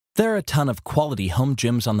There are a ton of quality home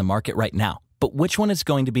gyms on the market right now, but which one is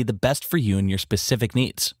going to be the best for you and your specific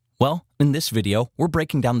needs? Well, in this video, we're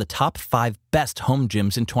breaking down the top 5 best home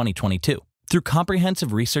gyms in 2022. Through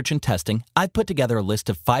comprehensive research and testing, I've put together a list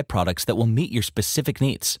of 5 products that will meet your specific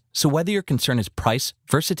needs. So whether your concern is price,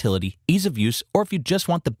 versatility, ease of use, or if you just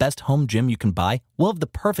want the best home gym you can buy, we'll have the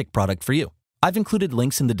perfect product for you. I've included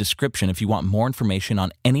links in the description if you want more information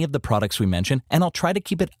on any of the products we mention, and I'll try to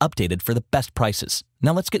keep it updated for the best prices.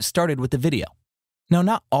 Now let's get started with the video. Now,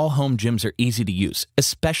 not all home gyms are easy to use,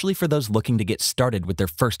 especially for those looking to get started with their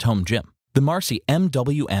first home gym. The Marcy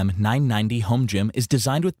MWM-990 home gym is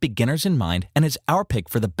designed with beginners in mind and is our pick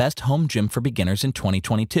for the best home gym for beginners in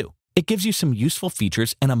 2022. It gives you some useful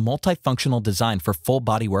features and a multifunctional design for full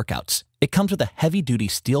body workouts. It comes with a heavy-duty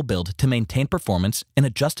steel build to maintain performance, an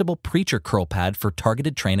adjustable preacher curl pad for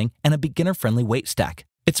targeted training, and a beginner-friendly weight stack.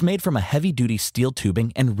 It's made from a heavy-duty steel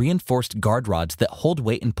tubing and reinforced guard rods that hold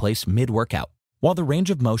weight in place mid-workout. While the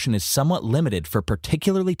range of motion is somewhat limited for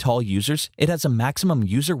particularly tall users, it has a maximum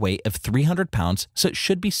user weight of 300 pounds, so it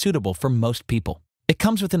should be suitable for most people. It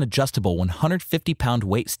comes with an adjustable 150-pound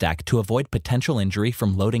weight stack to avoid potential injury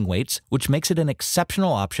from loading weights, which makes it an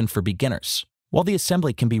exceptional option for beginners. While the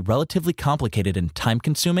assembly can be relatively complicated and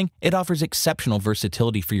time-consuming, it offers exceptional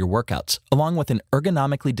versatility for your workouts, along with an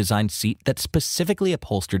ergonomically designed seat that's specifically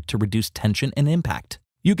upholstered to reduce tension and impact.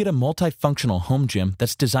 You get a multifunctional home gym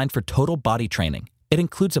that's designed for total body training. It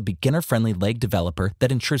includes a beginner-friendly leg developer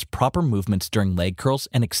that ensures proper movements during leg curls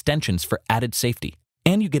and extensions for added safety.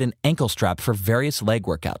 And you get an ankle strap for various leg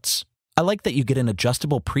workouts. I like that you get an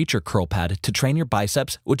adjustable preacher curl pad to train your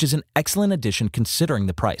biceps, which is an excellent addition considering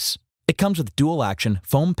the price. It comes with dual-action,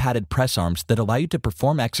 foam-padded press arms that allow you to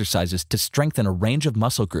perform exercises to strengthen a range of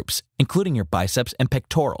muscle groups, including your biceps and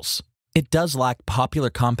pectorals. It does lack popular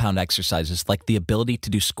compound exercises like the ability to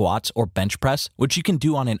do squats or bench press, which you can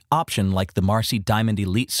do on an option like the Marcy Diamond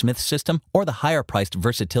Elite Smith system or the higher-priced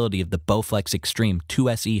versatility of the Bowflex Extreme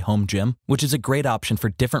 2SE home gym, which is a great option for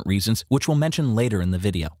different reasons, which we'll mention later in the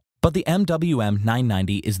video. But the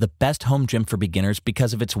MWM-990 is the best home gym for beginners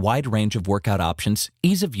because of its wide range of workout options,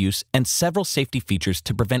 ease of use, and several safety features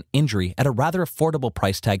to prevent injury at a rather affordable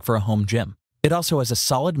price tag for a home gym. It also has a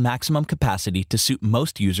solid maximum capacity to suit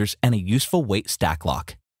most users and a useful weight stack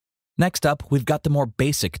lock. Next up, we've got the more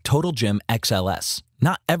basic Total Gym XLS.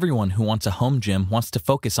 Not everyone who wants a home gym wants to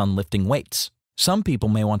focus on lifting weights. Some people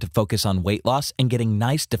may want to focus on weight loss and getting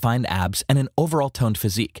nice defined abs and an overall toned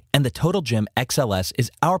physique, and the Total Gym XLS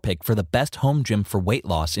is our pick for the best home gym for weight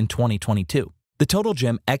loss in 2022. The Total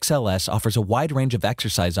Gym XLS offers a wide range of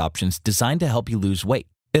exercise options designed to help you lose weight.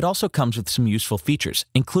 It also comes with some useful features,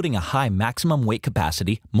 including a high maximum weight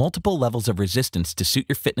capacity, multiple levels of resistance to suit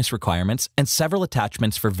your fitness requirements, and several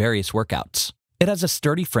attachments for various workouts. It has a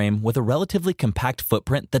sturdy frame with a relatively compact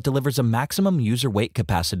footprint that delivers a maximum user weight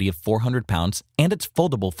capacity of 400 pounds, and it's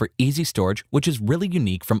foldable for easy storage, which is really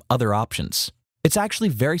unique from other options. It's actually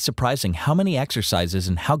very surprising how many exercises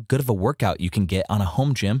and how good of a workout you can get on a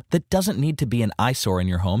home gym that doesn't need to be an eyesore in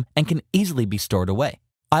your home and can easily be stored away.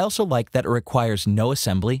 I also like that it requires no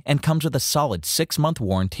assembly and comes with a solid 6-month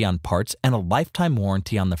warranty on parts and a lifetime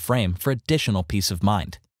warranty on the frame for additional peace of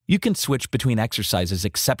mind. You can switch between exercises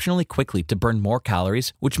exceptionally quickly to burn more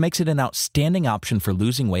calories, which makes it an outstanding option for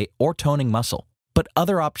losing weight or toning muscle. But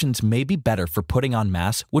other options may be better for putting on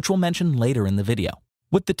mass, which we'll mention later in the video.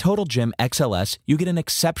 With the Total Gym XLS, you get an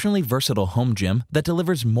exceptionally versatile home gym that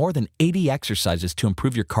delivers more than 80 exercises to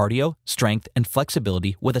improve your cardio, strength, and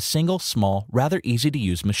flexibility with a single, small, rather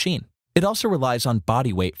easy-to-use machine. It also relies on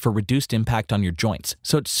body weight for reduced impact on your joints,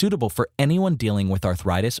 so it's suitable for anyone dealing with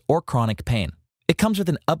arthritis or chronic pain. It comes with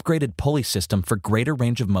an upgraded pulley system for greater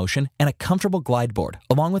range of motion and a comfortable glide board,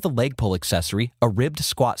 along with a leg pull accessory, a ribbed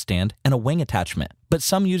squat stand, and a wing attachment, but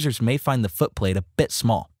some users may find the footplate a bit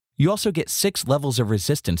small. You also get 6 levels of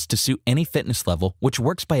resistance to suit any fitness level, which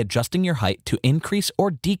works by adjusting your height to increase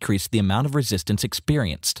or decrease the amount of resistance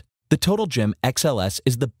experienced. The Total Gym XLS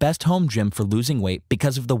is the best home gym for losing weight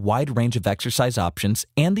because of the wide range of exercise options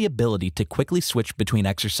and the ability to quickly switch between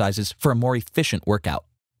exercises for a more efficient workout.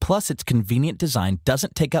 Plus, its convenient design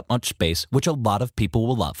doesn't take up much space, which a lot of people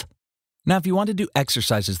will love. Now, if you want to do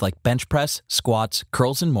exercises like bench press, squats,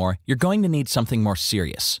 curls, and more, you're going to need something more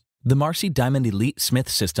serious. The Marcy Diamond Elite Smith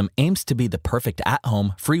system aims to be the perfect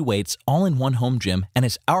at-home, free weights, all-in-one home gym and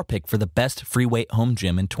is our pick for the best free weight home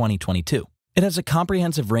gym in 2022. It has a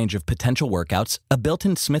comprehensive range of potential workouts, a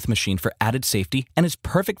built-in Smith machine for added safety, and is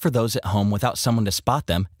perfect for those at home without someone to spot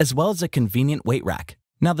them, as well as a convenient weight rack.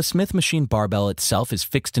 Now, the Smith machine barbell itself is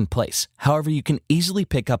fixed in place. However, you can easily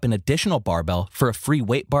pick up an additional barbell for a free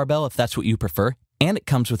weight barbell if that's what you prefer, and it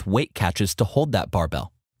comes with weight catches to hold that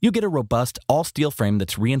barbell. You get a robust, all-steel frame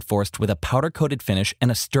that's reinforced with a powder-coated finish and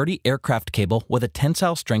a sturdy aircraft cable with a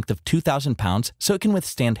tensile strength of 2,000 pounds so it can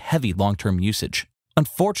withstand heavy long-term usage.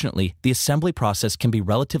 Unfortunately, the assembly process can be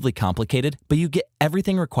relatively complicated, but you get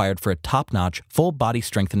everything required for a top-notch, full-body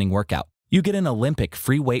strengthening workout. You get an Olympic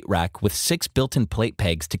free weight rack with 6 built-in plate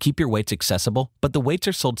pegs to keep your weights accessible, but the weights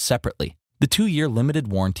are sold separately. The 2-year limited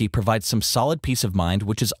warranty provides some solid peace of mind,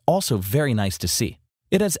 which is also very nice to see.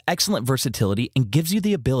 It has excellent versatility and gives you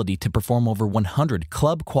the ability to perform over 100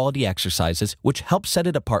 club-quality exercises, which helps set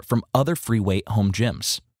it apart from other free weight home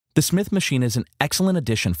gyms. The Smith machine is an excellent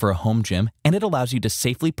addition for a home gym, and it allows you to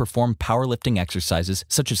safely perform powerlifting exercises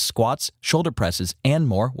such as squats, shoulder presses, and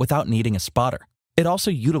more without needing a spotter. It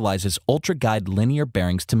also utilizes ultra-guide linear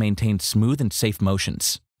bearings to maintain smooth and safe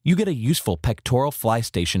motions. You get a useful pectoral fly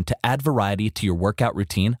station to add variety to your workout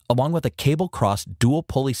routine, along with a cable-cross dual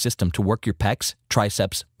pulley system to work your pecs,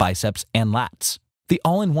 triceps, biceps, and lats. The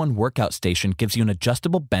all-in-one workout station gives you an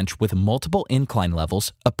adjustable bench with multiple incline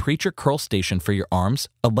levels, a preacher curl station for your arms,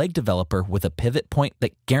 a leg developer with a pivot point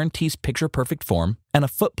that guarantees picture-perfect form, and a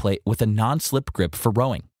foot plate with a non-slip grip for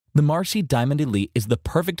rowing. The Marcy Diamond Elite is the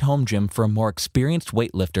perfect home gym for a more experienced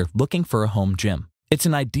weightlifter looking for a home gym. It's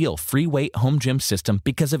an ideal free weight home gym system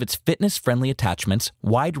because of its fitness-friendly attachments,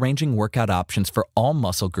 wide-ranging workout options for all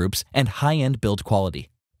muscle groups, and high-end build quality.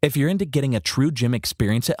 If you're into getting a true gym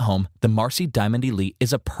experience at home, the Marcy Diamond Elite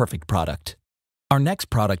is a perfect product. Our next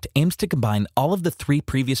product aims to combine all of the 3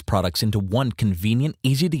 previous products into one convenient,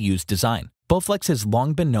 easy-to-use design. Bowflex has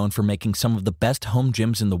long been known for making some of the best home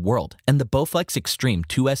gyms in the world, and the Bowflex Extreme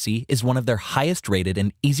 2SE is one of their highest-rated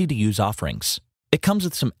and easy-to-use offerings. It comes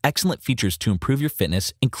with some excellent features to improve your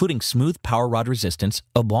fitness, including smooth power rod resistance,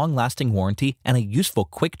 a long-lasting warranty, and a useful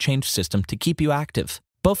quick-change system to keep you active.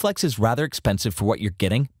 Bowflex is rather expensive for what you're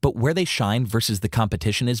getting, but where they shine versus the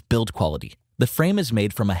competition is build quality. The frame is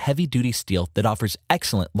made from a heavy-duty steel that offers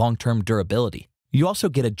excellent long-term durability. You also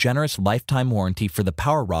get a generous lifetime warranty for the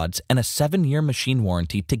power rods and a 7-year machine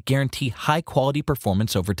warranty to guarantee high-quality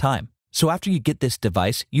performance over time. So after you get this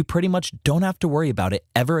device, you pretty much don't have to worry about it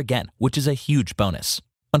ever again, which is a huge bonus.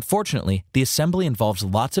 Unfortunately, the assembly involves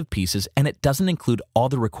lots of pieces and it doesn't include all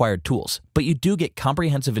the required tools, but you do get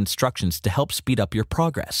comprehensive instructions to help speed up your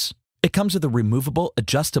progress. It comes with a removable,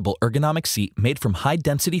 adjustable ergonomic seat made from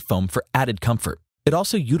high-density foam for added comfort. It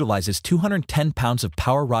also utilizes 210 pounds of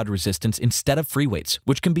power rod resistance instead of free weights,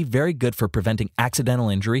 which can be very good for preventing accidental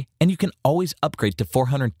injury, and you can always upgrade to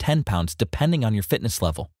 410 pounds depending on your fitness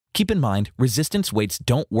level. Keep in mind, resistance weights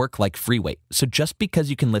don't work like free weight, so just because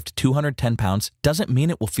you can lift 210 pounds doesn't mean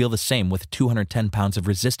it will feel the same with 210 pounds of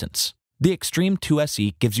resistance. The Extreme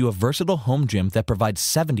 2SE gives you a versatile home gym that provides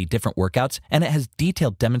 70 different workouts, and it has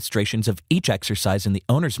detailed demonstrations of each exercise in the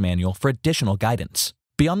owner's manual for additional guidance.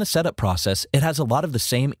 Beyond the setup process, it has a lot of the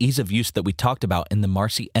same ease of use that we talked about in the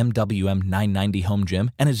Marcy MWM 990 home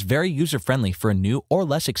gym and is very user-friendly for a new or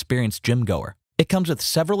less experienced gym goer. It comes with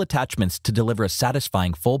several attachments to deliver a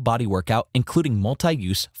satisfying full-body workout, including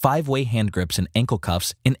multi-use 5-way hand grips and ankle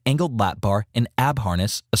cuffs, an angled lat bar, an ab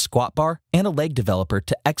harness, a squat bar, and a leg developer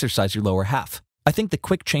to exercise your lower half. I think the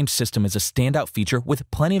quick change system is a standout feature with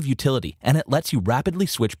plenty of utility, and it lets you rapidly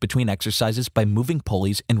switch between exercises by moving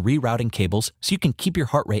pulleys and rerouting cables so you can keep your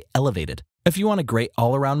heart rate elevated. If you want a great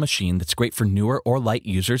all-around machine that's great for newer or light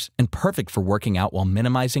users and perfect for working out while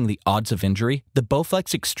minimizing the odds of injury, the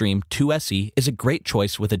Bowflex Extreme 2SE is a great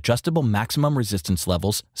choice with adjustable maximum resistance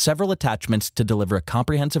levels, several attachments to deliver a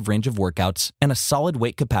comprehensive range of workouts, and a solid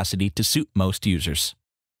weight capacity to suit most users.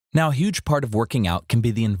 Now, a huge part of working out can be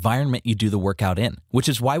the environment you do the workout in, which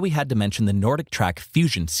is why we had to mention the NordicTrack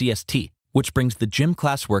Fusion CST, which brings the gym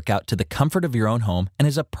class workout to the comfort of your own home and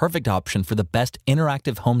is a perfect option for the best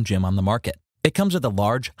interactive home gym on the market. It comes with a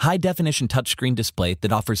large, high-definition touchscreen display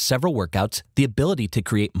that offers several workouts, the ability to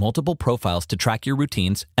create multiple profiles to track your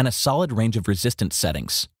routines, and a solid range of resistance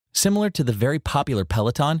settings. Similar to the very popular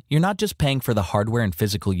Peloton, you're not just paying for the hardware and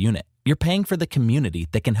physical unit. You're paying for the community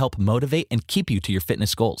that can help motivate and keep you to your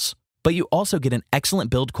fitness goals. But you also get an excellent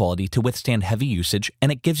build quality to withstand heavy usage,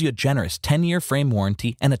 and it gives you a generous 10-year frame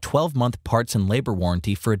warranty and a 12-month parts and labor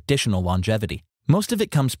warranty for additional longevity. Most of it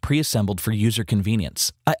comes pre-assembled for user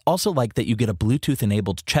convenience. I also like that you get a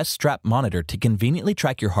Bluetooth-enabled chest strap monitor to conveniently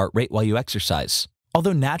track your heart rate while you exercise.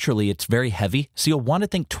 Although naturally it's very heavy, so you'll want to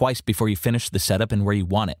think twice before you finish the setup and where you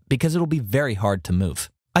want it, because it'll be very hard to move.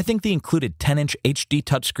 I think the included 10-inch HD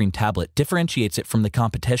touchscreen tablet differentiates it from the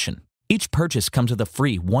competition. Each purchase comes with a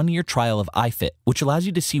free 1-year trial of iFit, which allows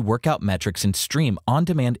you to see workout metrics and stream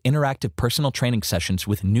on-demand interactive personal training sessions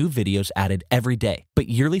with new videos added every day. But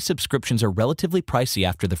yearly subscriptions are relatively pricey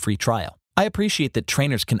after the free trial. I appreciate that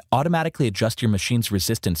trainers can automatically adjust your machine's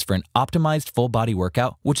resistance for an optimized full body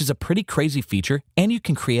workout, which is a pretty crazy feature, and you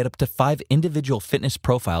can create up to 5 individual fitness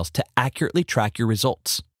profiles to accurately track your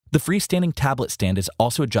results. The freestanding tablet stand is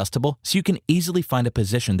also adjustable, so you can easily find a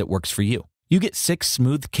position that works for you. You get 6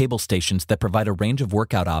 smooth cable stations that provide a range of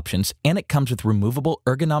workout options, and it comes with removable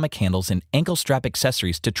ergonomic handles and ankle strap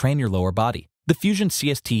accessories to train your lower body. The Fusion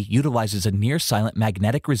CST utilizes a near-silent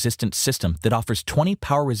magnetic resistance system that offers 20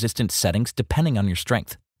 power resistance settings depending on your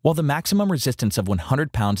strength. While the maximum resistance of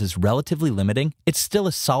 100 pounds is relatively limiting, it's still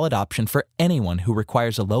a solid option for anyone who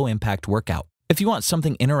requires a low-impact workout. If you want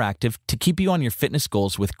something interactive to keep you on your fitness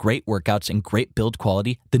goals with great workouts and great build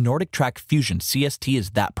quality, the NordicTrack Fusion CST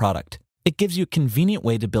is that product. It gives you a convenient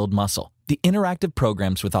way to build muscle. The interactive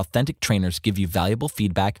programs with authentic trainers give you valuable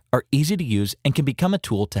feedback, are easy to use, and can become a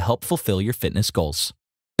tool to help fulfill your fitness goals.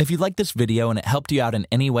 If you liked this video and it helped you out in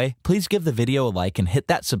any way, please give the video a like and hit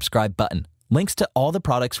that subscribe button. Links to all the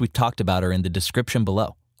products we've talked about are in the description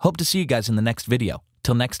below. Hope to see you guys in the next video.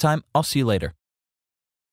 Till next time, I'll see you later.